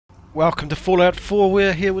Welcome to Fallout 4.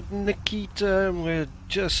 We're here with Nikita, and we're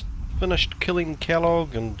just finished killing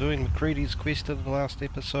Kellogg and doing McCready's quest in the last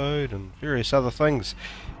episode and various other things.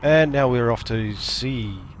 And now we're off to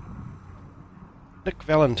see Nick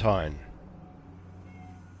Valentine.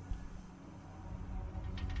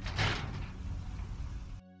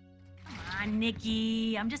 Come on,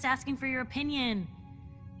 Nikki. I'm just asking for your opinion.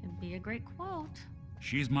 It'd be a great quote.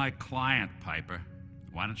 She's my client, Piper.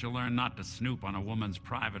 Why don't you learn not to snoop on a woman's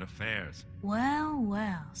private affairs? Well,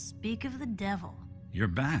 well, speak of the devil. You're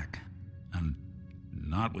back. And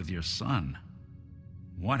not with your son.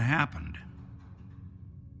 What happened?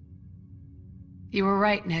 You were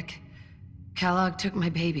right, Nick. Kellogg took my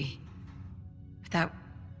baby. But that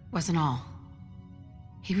wasn't all.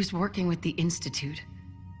 He was working with the Institute.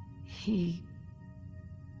 He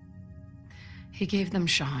gave them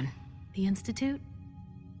Sean. The Institute?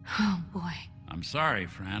 Oh, boy. I'm sorry,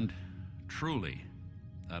 friend. Truly.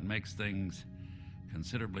 That makes things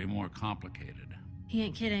considerably more complicated. He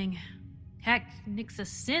ain't kidding. Heck, Nick's a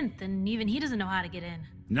synth, and even he doesn't know how to get in.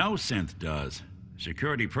 No synth does.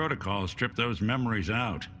 Security protocols strip those memories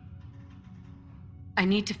out. I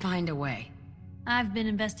need to find a way. I've been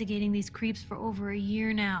investigating these creeps for over a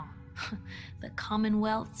year now. The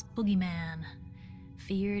Commonwealth's boogeyman.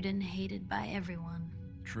 Feared and hated by everyone.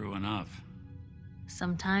 True enough.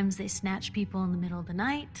 Sometimes they snatch people in the middle of the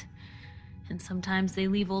night, and sometimes they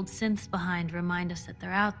leave old synths behind to remind us that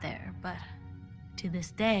they're out there, but to this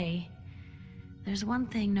day, there's one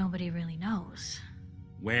thing nobody really knows.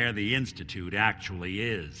 Where the Institute actually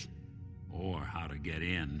is. Or how to get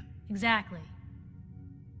in. Exactly.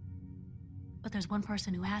 But there's one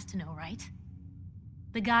person who has to know, right?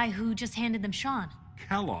 The guy who just handed them Sean.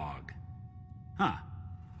 Kellogg. Huh.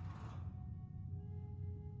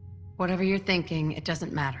 Whatever you're thinking, it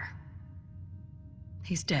doesn't matter.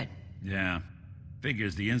 He's dead. Yeah.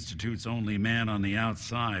 Figures the Institute's only man on the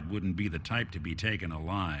outside wouldn't be the type to be taken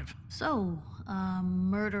alive. So, a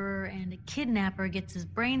murderer and a kidnapper gets his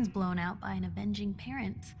brains blown out by an avenging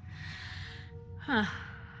parent. Huh.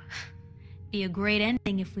 Be a great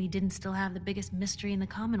ending if we didn't still have the biggest mystery in the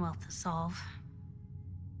Commonwealth to solve.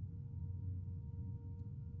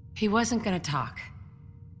 He wasn't gonna talk.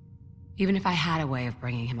 Even if I had a way of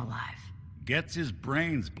bringing him alive. Gets his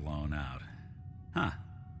brains blown out. Huh.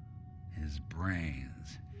 His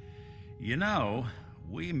brains. You know,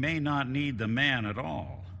 we may not need the man at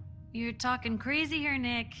all. You're talking crazy here,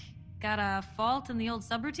 Nick. Got a fault in the old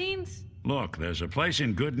subroutines? Look, there's a place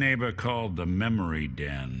in Goodneighbor called the Memory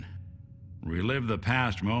Den. Relive the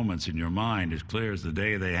past moments in your mind as clear as the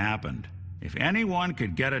day they happened. If anyone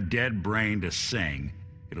could get a dead brain to sing,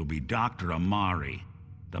 it'll be Doctor Amari.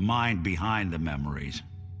 The mind behind the memories.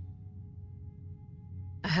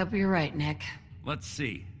 I hope you're right, Nick. Let's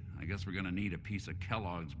see. I guess we're gonna need a piece of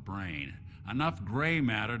Kellogg's brain. Enough gray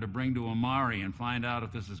matter to bring to Amari and find out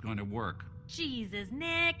if this is going to work. Jesus,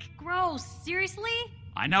 Nick. Gross. Seriously?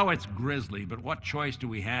 I know it's grisly, but what choice do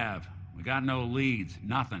we have? We got no leads,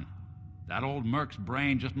 nothing. That old Merc's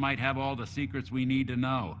brain just might have all the secrets we need to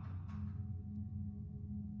know.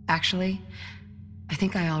 Actually, I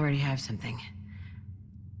think I already have something.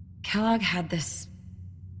 Kellogg had this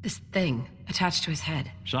thing attached to his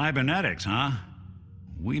head. Cybernetics, huh?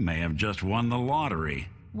 We may have just won the lottery.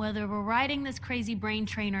 Whether we're riding this crazy brain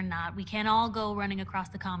train or not, we can't all go running across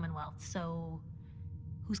the Commonwealth, so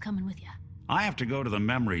who's coming with you? I have to go to the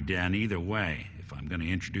Memory Den either way, if I'm going to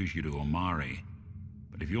introduce you to Amari.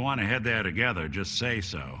 But if you want to head there together, just say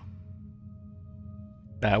so.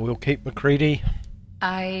 We'll keep McCready.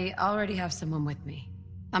 I already have someone with me.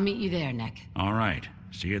 I'll meet you there, Nick. All right.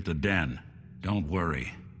 See you at the den. Don't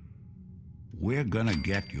worry. We're gonna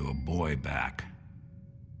get your boy back.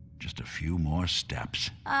 Just a few more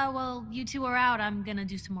steps. Well, you two are out. I'm gonna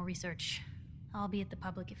do some more research. I'll be at the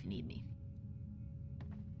public if you need me.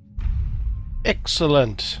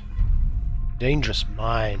 Excellent. Dangerous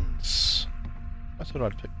Minds. I thought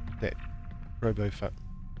I'd pick that robo-fun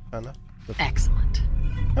up. Excellent.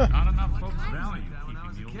 Not enough folks value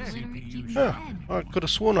keeping the old CPU Oh, I could have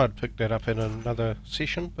sworn I'd picked that up in another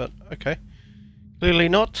session, but okay. Clearly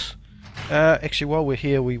not. Actually, while we're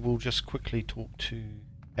here, we will just quickly talk to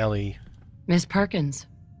Ellie. Miss Perkins.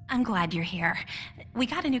 I'm glad you're here. We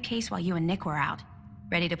got a new case while you and Nick were out.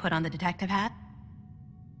 Ready to put on the detective hat?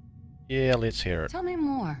 Yeah, let's hear it. Tell me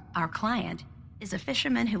more. Our client is a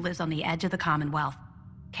fisherman who lives on the edge of the Commonwealth.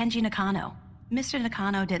 Kenji Nakano. Mr.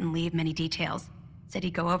 Nakano didn't leave many details. Said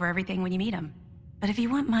he'd go over everything when you meet him. But if you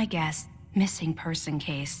want my guess, missing person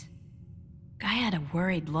case. Guy had a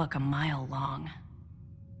worried look a mile long.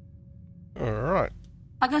 Alright.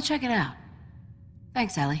 I'll go check it out.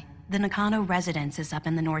 Thanks, Ellie. The Nakano residence is up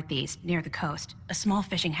in the northeast, near the coast, a small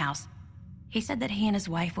fishing house. He said that he and his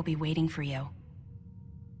wife will be waiting for you.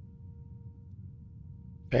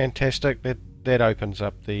 Fantastic. That opens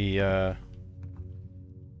up the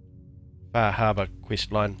Far Harbour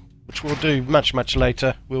quest line, which we'll do much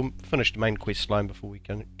later. We'll finish the main quest line before we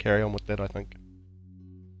can carry on with that, I think.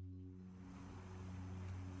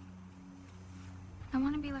 I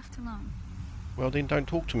want to be left alone. Well then, don't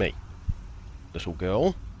talk to me, little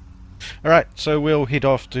girl. Alright, so we'll head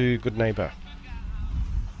off to Goodneighbor.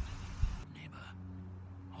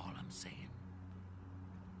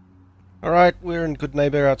 Alright, we're in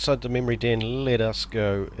Goodneighbor outside the memory den. Let us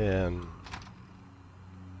go in.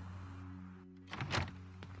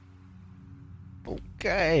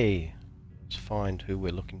 Okay. Let's find who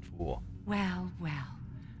we're looking for. Well,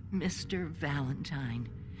 Mr. Valentine.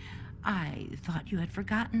 I thought you had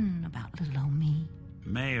forgotten about little old me.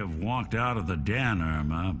 May have walked out of the den,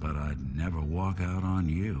 Irma, but I'd never walk out on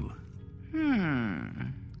you.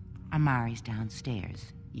 Amari's downstairs,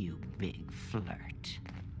 you big flirt.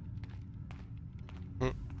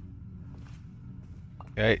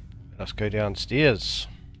 Okay, let's go downstairs.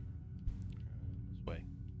 This way.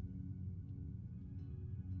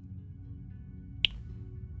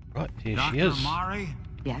 Right, here she is. Dr. Amari?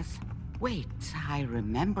 Yes? Wait, I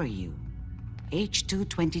remember you.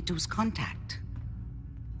 H222's contact.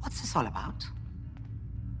 What's this all about?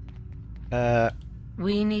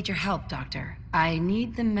 We need your help, Doctor. I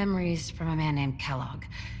need the memories from a man named Kellogg.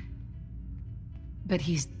 But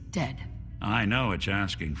he's dead. I know it's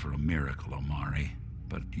asking for a miracle, Amari,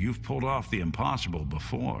 but you've pulled off the impossible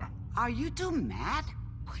before. Are you two mad?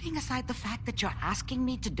 Putting aside the fact that you're asking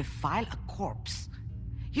me to defile a corpse,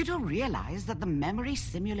 you do realize that the memory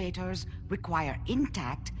simulators require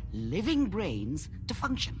intact, living brains to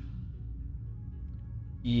function.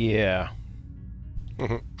 Yeah.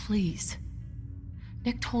 Please.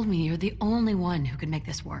 Nick told me you're the only one who can make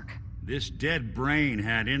this work. This dead brain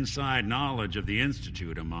had inside knowledge of the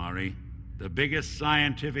Institute, Amari. The biggest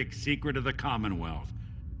scientific secret of the Commonwealth.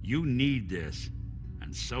 You need this,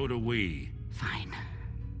 and so do we. Fine.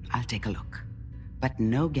 I'll take a look. But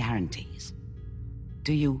no guarantees.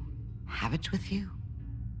 Do you have it with you?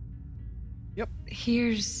 Yep.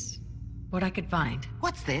 Here's what I could find.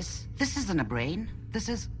 What's this? This isn't a brain. This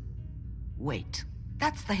is... Wait.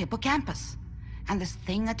 That's the hippocampus. And this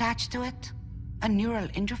thing attached to it? A neural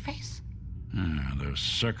interface? Those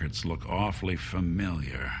circuits look awfully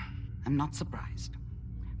familiar. I'm not surprised.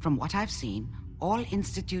 From what I've seen, all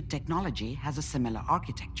Institute technology has a similar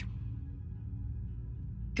architecture.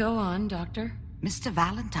 Go on, Doctor. Mr.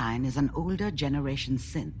 Valentine is an older generation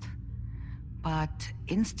synth. But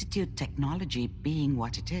Institute technology being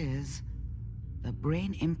what it is, the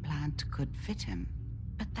brain implant could fit him.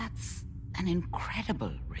 But that's an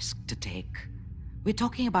incredible risk to take. We're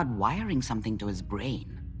talking about wiring something to his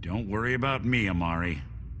brain. Don't worry about me, Amari.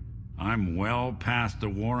 I'm well past the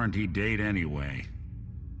warranty date anyway.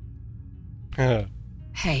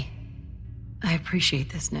 Hey, I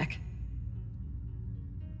appreciate this, Nick.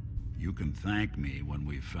 You can thank me when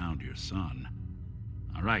we've found your son.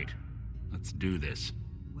 All right, let's do this.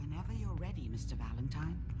 Whenever you're ready, Mr.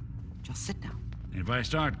 Valentine. Just sit down. If I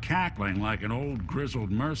start cackling like an old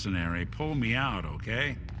grizzled mercenary, pull me out,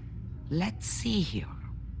 okay? Let's see here.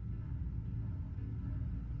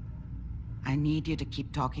 I need you to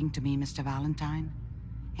keep talking to me, Mr. Valentine.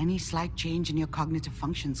 Any slight change in your cognitive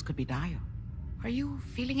functions could be dire. Are you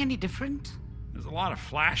feeling any different? There's a lot of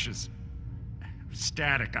flashes.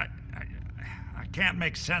 Static. I can't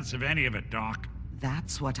make sense of any of it, Doc.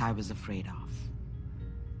 That's what I was afraid of.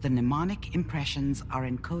 The mnemonic impressions are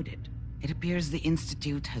encoded. It appears the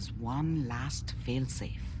Institute has one last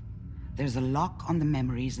failsafe. There's a lock on the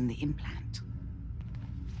memories in the implant.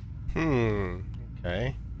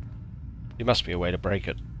 Okay. There must be a way to break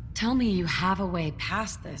it. Tell me you have a way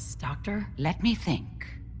past this, Doctor. Let me think.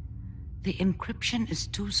 The encryption is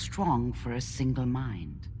too strong for a single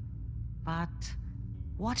mind. But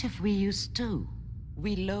what if we use two?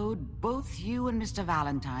 We load both you and Mr.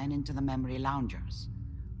 Valentine into the memory loungers.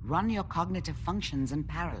 Run your cognitive functions in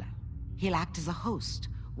parallel. He'll act as a host,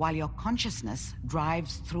 while your consciousness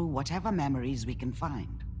drives through whatever memories we can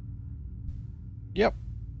find. Yep.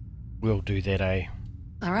 We'll do that, eh?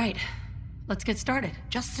 All right, let's get started.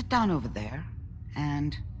 Just sit down over there,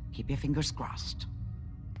 and keep your fingers crossed.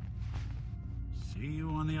 See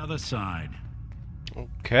you on the other side.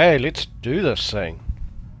 Okay, let's do this thing.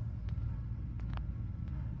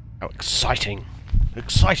 How exciting.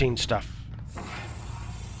 Exciting stuff.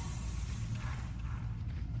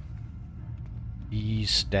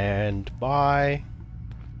 Please stand by.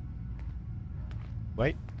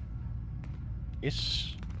 Wait.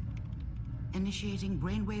 Yes. Initiating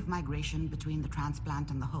brainwave migration between the transplant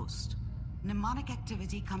and the host. Mnemonic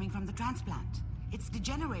activity coming from the transplant. It's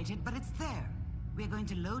degenerated, but it's there. We're going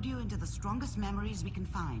to load you into the strongest memories we can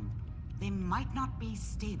find. They might not be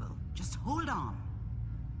stable. Just hold on.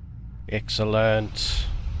 Excellent.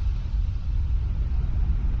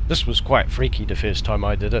 This was quite freaky the first time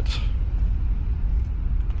I did it.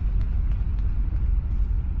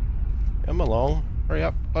 Come along. Hurry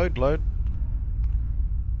up. Load.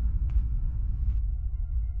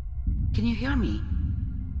 Can you hear me?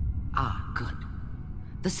 Ah, good.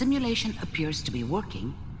 The simulation appears to be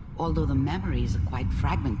working, although the memories are quite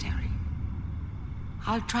fragmentary.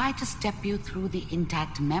 I'll try to step you through the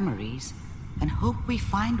intact memories and hope we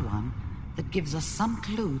find one that gives us some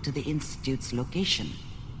clue to the Institute's location.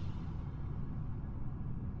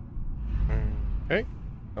 Okay.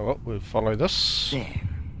 Oh, well, we'll follow this. There.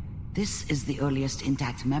 This is the earliest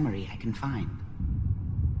intact memory I can find.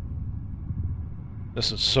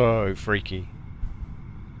 This is so freaky.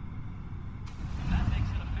 That makes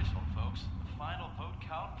it official, folks. The final vote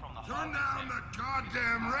count from the Turn down the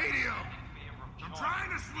goddamn radio! I'm trying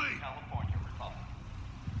to sleep! California Republic.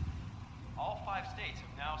 All 5 states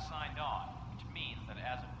have now signed on, which means that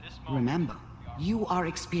as of this moment... Remember, you are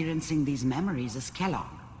experiencing these memories as Kellogg.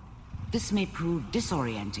 This may prove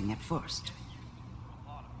disorienting at first.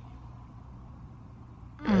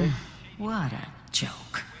 What a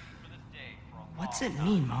joke. What's it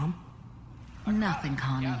mean, Mom? Nothing,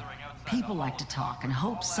 Connie. People like to talk and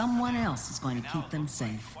hope someone else is going to keep them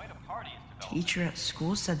safe. Teacher at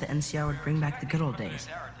school said the NCR would bring back the good old days,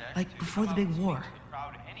 like before the big war.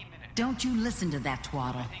 Don't you listen to that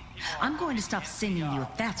twaddle. I'm going to stop singing you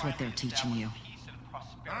if that's what they're teaching you.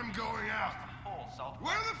 I'm going out.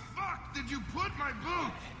 Where the fuck did you put my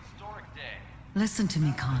boots? Listen to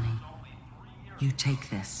me, Connie. You take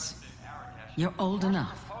this. You're old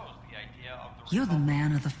enough. You're the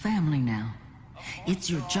man of the family now. It's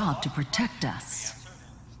your job to protect us.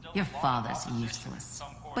 Your father's useless,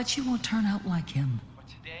 but you won't turn out like him.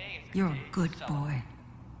 You're a good boy.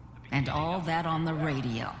 And all that on the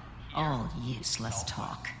radio, all useless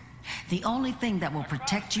talk. The only thing that will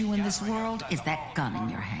protect you in this world is that gun in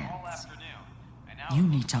your hands. You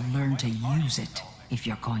need to learn to use it if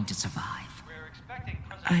you're going to survive.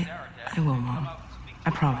 I will, Mom. I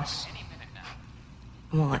promise.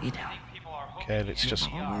 I won't let you down. Okay, let's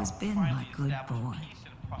just... You've always been my good boy.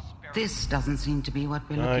 This doesn't seem to be what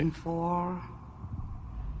we're looking for.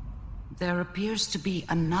 There appears to be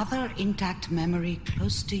another intact memory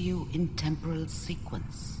close to you in temporal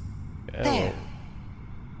sequence. There.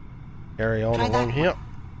 Carry on Try along that here.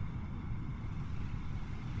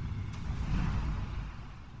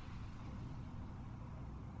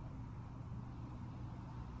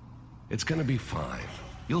 It's gonna be fine.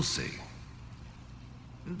 You'll see.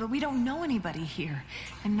 But we don't know anybody here.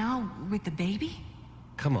 And now, with the baby?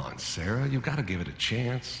 Come on, Sarah. You've got to give it a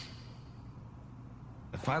chance.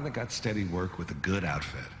 I finally got steady work with a good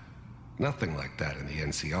outfit. Nothing like that in the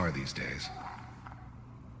NCR these days.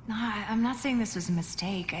 No, I'm not saying this was a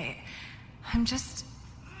mistake. I'm just...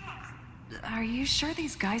 Are you sure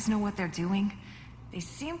these guys know what they're doing? They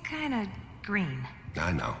seem kind of green.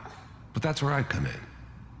 I know. But that's where I come in.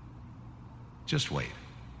 Just wait.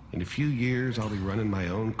 In a few years, I'll be running my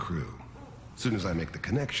own crew. As soon as I make the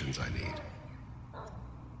connections I need.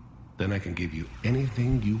 Then I can give you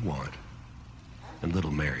anything you want. And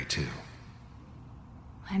little Mary, too.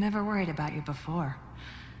 I never worried about you before.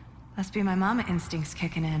 Must be my mama instincts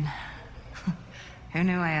kicking in. Who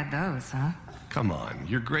knew I had those, huh? Come on,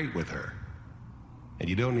 you're great with her. And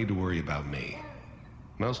you don't need to worry about me.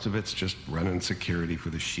 Most of it's just running security for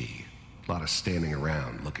the she. A lot of standing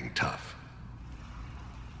around looking tough.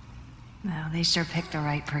 No, they sure picked the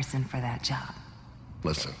right person for that job.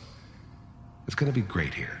 Listen, it's gonna be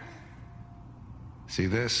great here. See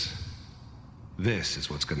this? This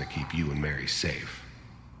is what's gonna keep you and Mary safe.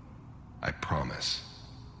 I promise.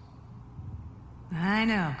 I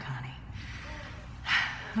know, Connie.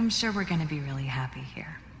 I'm sure we're gonna be really happy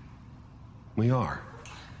here. We are.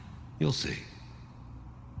 You'll see.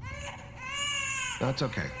 That's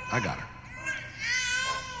okay. I got her.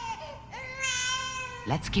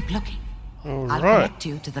 Let's keep looking. All I'll right. connect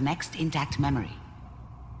you to the next intact memory.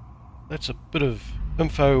 That's a bit of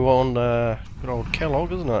info on good old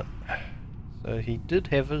Kellogg, isn't it? So he did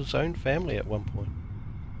have his own family at one point.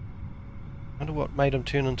 Wonder what made him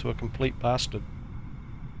turn into a complete bastard.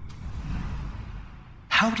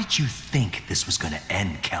 How did you think this was going to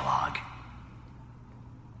end, Kellogg?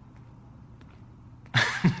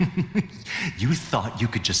 You thought you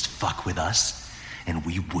could just fuck with us, and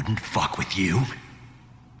we wouldn't fuck with you?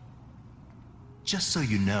 Just so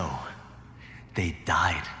you know, they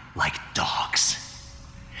died like dogs.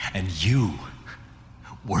 And you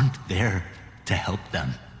weren't there to help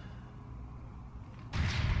them.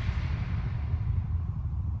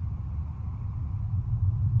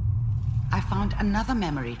 I found another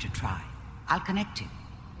memory to try. I'll connect you.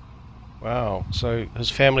 Wow, so his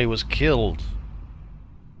family was killed.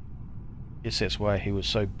 Guess that's why he was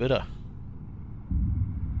so bitter.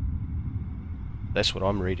 That's what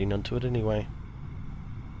I'm reading into it anyway.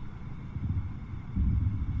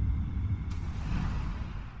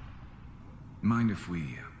 Mind if we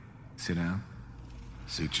sit down?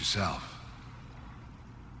 Suit yourself.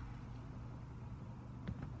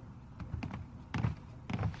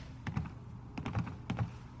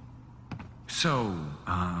 So,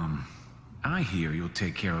 I hear you'll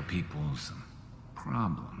take care of people's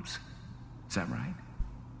problems. Is that right?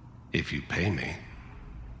 If you pay me.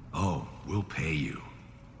 Oh, we'll pay you.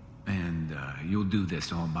 And, you'll do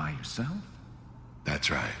this all by yourself?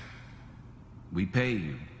 That's right. We pay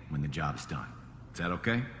you when the job's done. Is that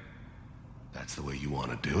okay? That's the way you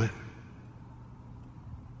want to do it?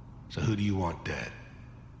 So who do you want dead?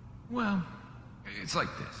 Well, it's like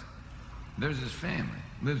this. There's his family.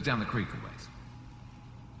 Lives down the creek a ways.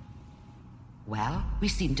 Well, we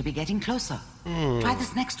seem to be getting closer. Try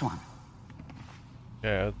this next one.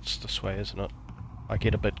 Yeah, it's this way, isn't it? I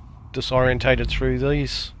get a bit disorientated through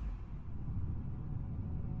these.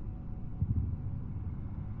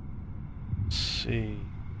 Let's see.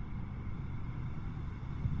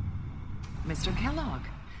 Mr. Kellogg,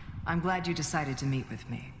 I'm glad you decided to meet with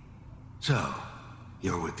me. So,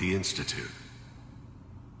 you're with the Institute.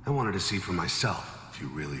 I wanted to see for myself if you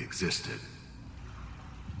really existed.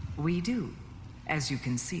 We do, as you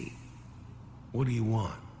can see. What do you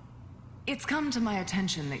want? It's come to my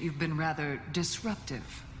attention that you've been rather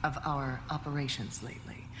disruptive of our operations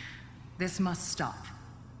lately. This must stop.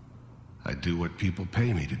 I do what people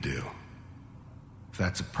pay me to do. If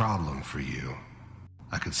that's a problem for you,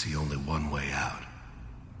 I can see only one way out.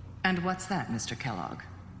 And what's that, Mr. Kellogg?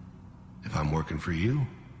 If I'm working for you,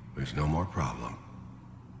 there's no more problem.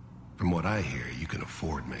 From what I hear, you can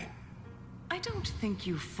afford me. I don't think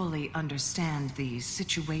you fully understand the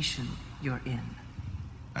situation you're in.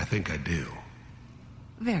 I think I do.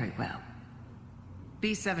 Very well.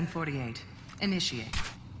 B-748, initiate.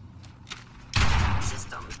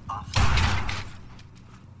 Systems offline.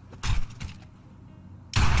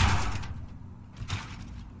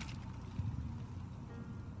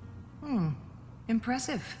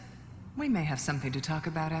 Impressive. We may have something to talk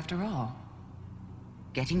about after all.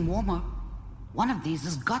 Getting warmer. One of these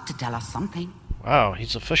has got to tell us something. Wow,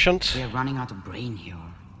 he's efficient. We're running out of brain here.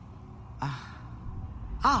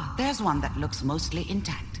 There's one that looks mostly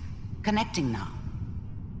intact. Connecting now.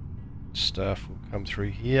 Stuff will come through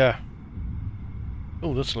here.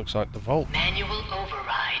 Oh, this looks like the vault. Manual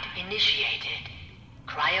override initiated.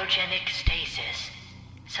 Cryogenic stasis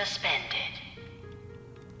suspended.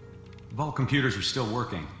 Vault computers are still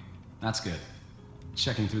working. That's good.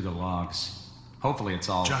 Checking through the logs. Hopefully it's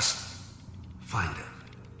all... Just find it.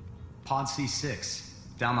 Pod C6.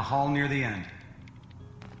 Down the hall near the end.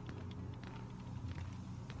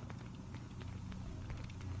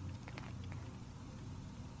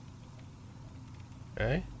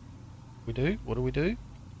 Okay. We do? What do we do?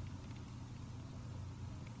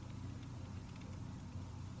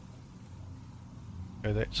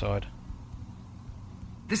 Go that side.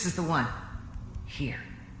 This is the one. Here.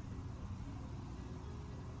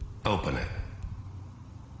 Open it.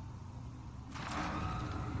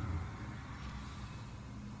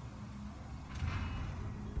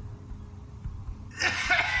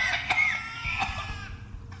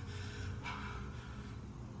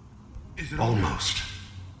 Is it Almost.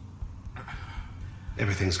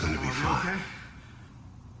 Everything's going to be fine. Okay?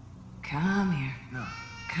 Come here. No.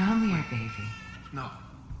 Come here, baby. No.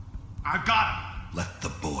 I've got him! Let the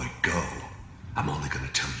boy go. I'm only going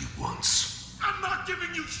to tell you once. I'm not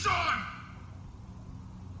giving you Sean!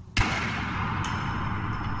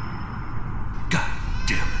 God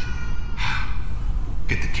damn it.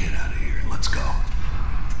 Get the kid out of here and let's go.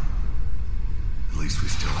 At least we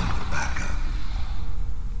still have the backup.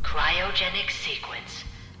 Cryogenic sequence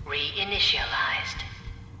reinitialized.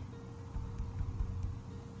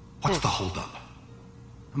 What's the holdup?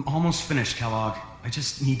 I'm almost finished, Kellogg. I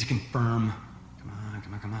just need to confirm.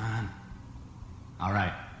 Come on. All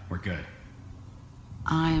right, we're good.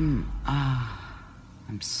 I'm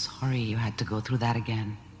sorry you had to go through that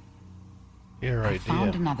again. Your I idea.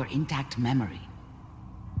 found another intact memory.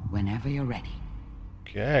 Whenever you're ready.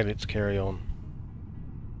 Okay, let's carry on.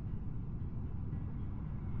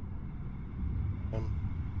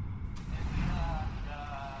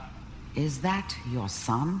 Is that your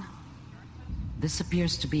son? This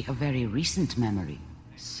appears to be a very recent memory.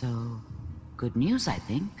 So, good news, I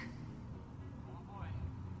think. Oh boy.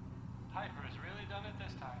 Piper has really done it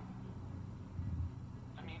this time.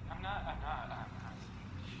 I mean, I'm not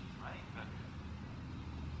she's right, but...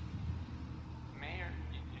 Mayor,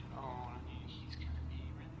 he's gonna be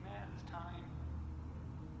really mad this time.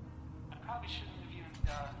 I probably shouldn't have even,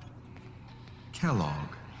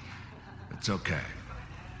 Kellogg. It's okay.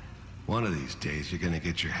 One of these days, you're gonna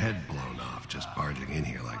get your head blown off just barging in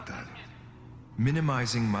here like that.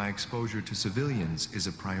 Minimizing my exposure to civilians is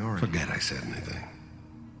a priority. Forget I said anything.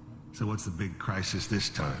 So what's the big crisis this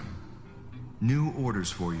time? New orders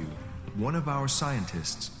for you. One of our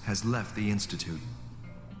scientists has left the Institute.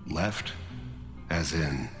 Left? As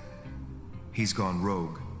in? He's gone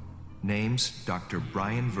rogue. Name's Dr.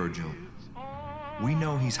 Brian Virgil. We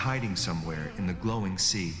know he's hiding somewhere in the glowing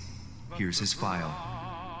sea. Here's his file.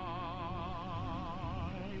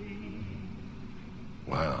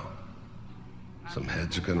 Wow. Some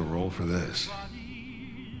heads are gonna roll for this.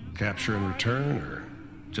 Capture and return, or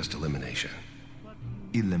just elimination?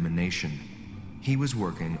 Elimination. He was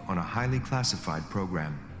working on a highly classified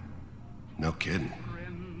program. No kidding.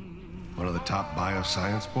 One of the top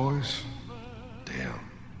bioscience boys?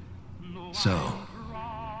 Damn. So,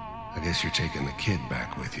 I guess you're taking the kid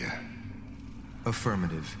back with you.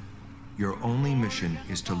 Affirmative. Your only mission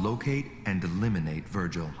is to locate and eliminate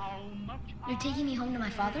Virgil. You're taking me home to my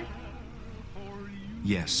father?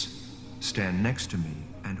 Yes. Stand next to me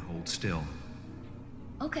and hold still.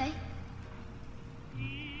 Okay.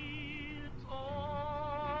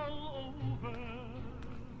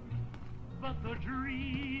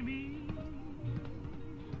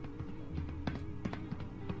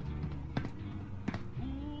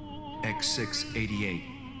 X688.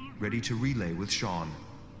 Ready to relay with Sean.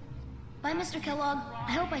 Bye, Mr. Kellogg.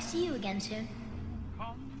 I hope I see you again soon.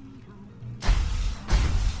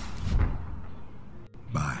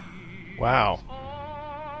 Bye. Wow.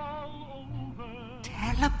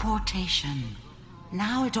 Teleportation.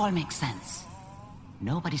 Now it all makes sense.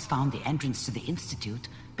 Nobody's found the entrance to the Institute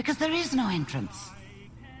because there is no entrance.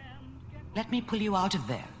 Let me pull you out of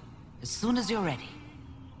there as soon as you're ready.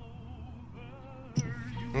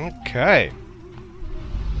 Okay.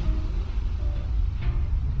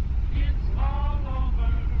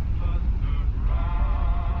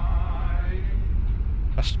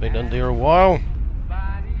 Must have been in there a while.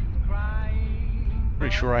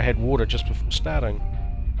 Pretty sure I had water just before starting.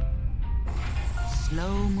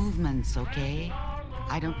 Slow movements, okay?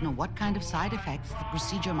 I don't know what kind of side effects the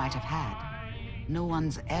procedure might have had. No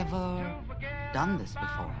one's ever done this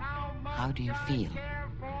before. How do you feel?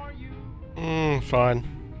 Fine.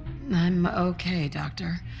 I'm okay,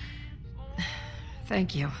 Doctor.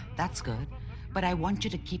 Thank you. That's good. But I want you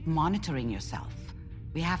to keep monitoring yourself.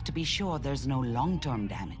 We have to be sure there's no long-term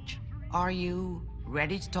damage. Are you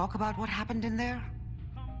ready to talk about what happened in there?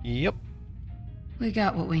 Yep. We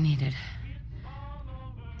got what we needed.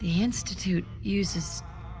 The Institute uses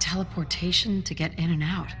teleportation to get in and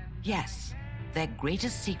out. Yes. Their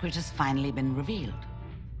greatest secret has finally been revealed.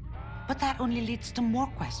 But that only leads to more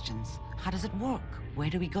questions. How does it work? Where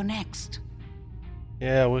do we go next?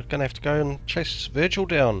 Yeah, we're gonna have to go and chase Virgil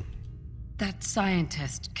down. That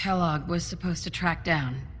scientist Kellogg was supposed to track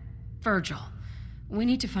down. Virgil. We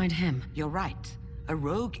need to find him. You're right. A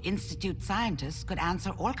rogue Institute scientist could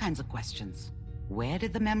answer all kinds of questions. Where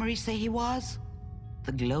did the memory say he was?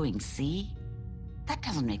 The glowing sea? That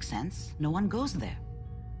doesn't make sense. No one goes there.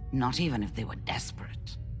 Not even if they were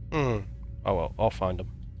desperate. Oh well, I'll find him.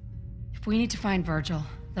 If we need to find Virgil,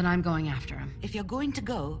 then I'm going after him. If you're going to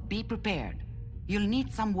go, be prepared. You'll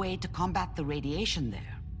need some way to combat the radiation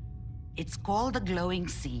there. It's called the glowing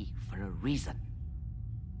sea for a reason.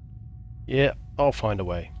 Yeah, I'll find a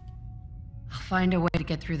way. I'll find a way to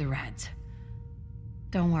get through the rads.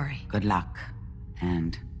 Don't worry. Good luck.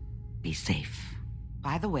 And be safe.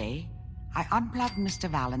 By the way, I unplugged Mr.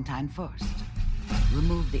 Valentine first.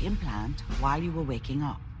 Removed the implant while you were waking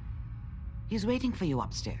up. He's waiting for you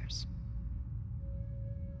upstairs.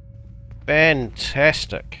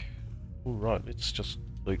 Fantastic. Alright, let's just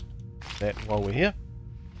loot that while we're here.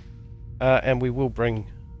 And we will bring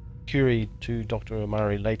Curie to Doctor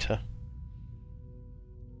Amari later.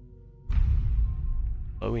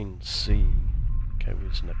 Glowing sea. Okay,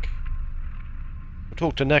 where's Nick? We'll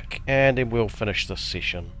talk to Nick and then we'll finish this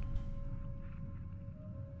session.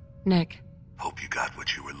 Nick. Hope you got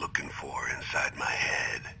what you were looking for inside my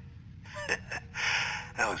head.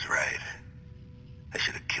 I was right. I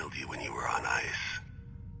should have killed you when you were on ice.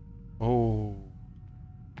 Oh.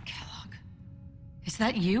 Kellogg. Is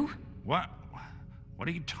that you? What What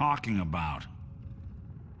are you talking about?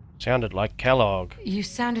 Sounded like Kellogg. You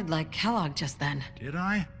sounded like Kellogg just then. Did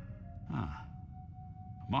I? Huh.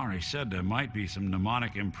 Amari said there might be some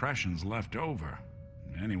mnemonic impressions left over.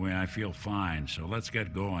 Anyway, I feel fine, so let's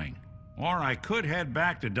get going. Or I could head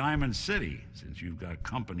back to Diamond City, since you've got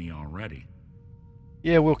company already.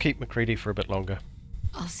 Yeah, we'll keep MacReady for a bit longer.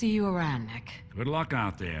 I'll see you around, Nick. Good luck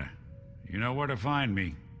out there. You know where to find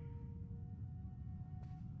me.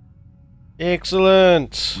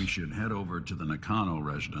 Excellent! We should head over to the Nakano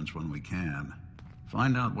residence when we can.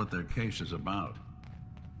 Find out what their case is about.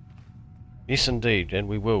 Yes, indeed, and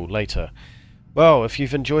we will later. Well, if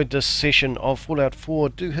you've enjoyed this session of Fallout 4,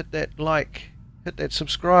 do hit that like, hit that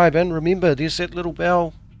subscribe, and remember, there's that little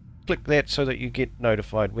bell. Click that so that you get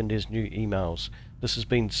notified when there's new emails. This has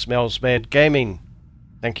been Smells Bad Gaming.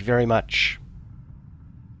 Thank you very much.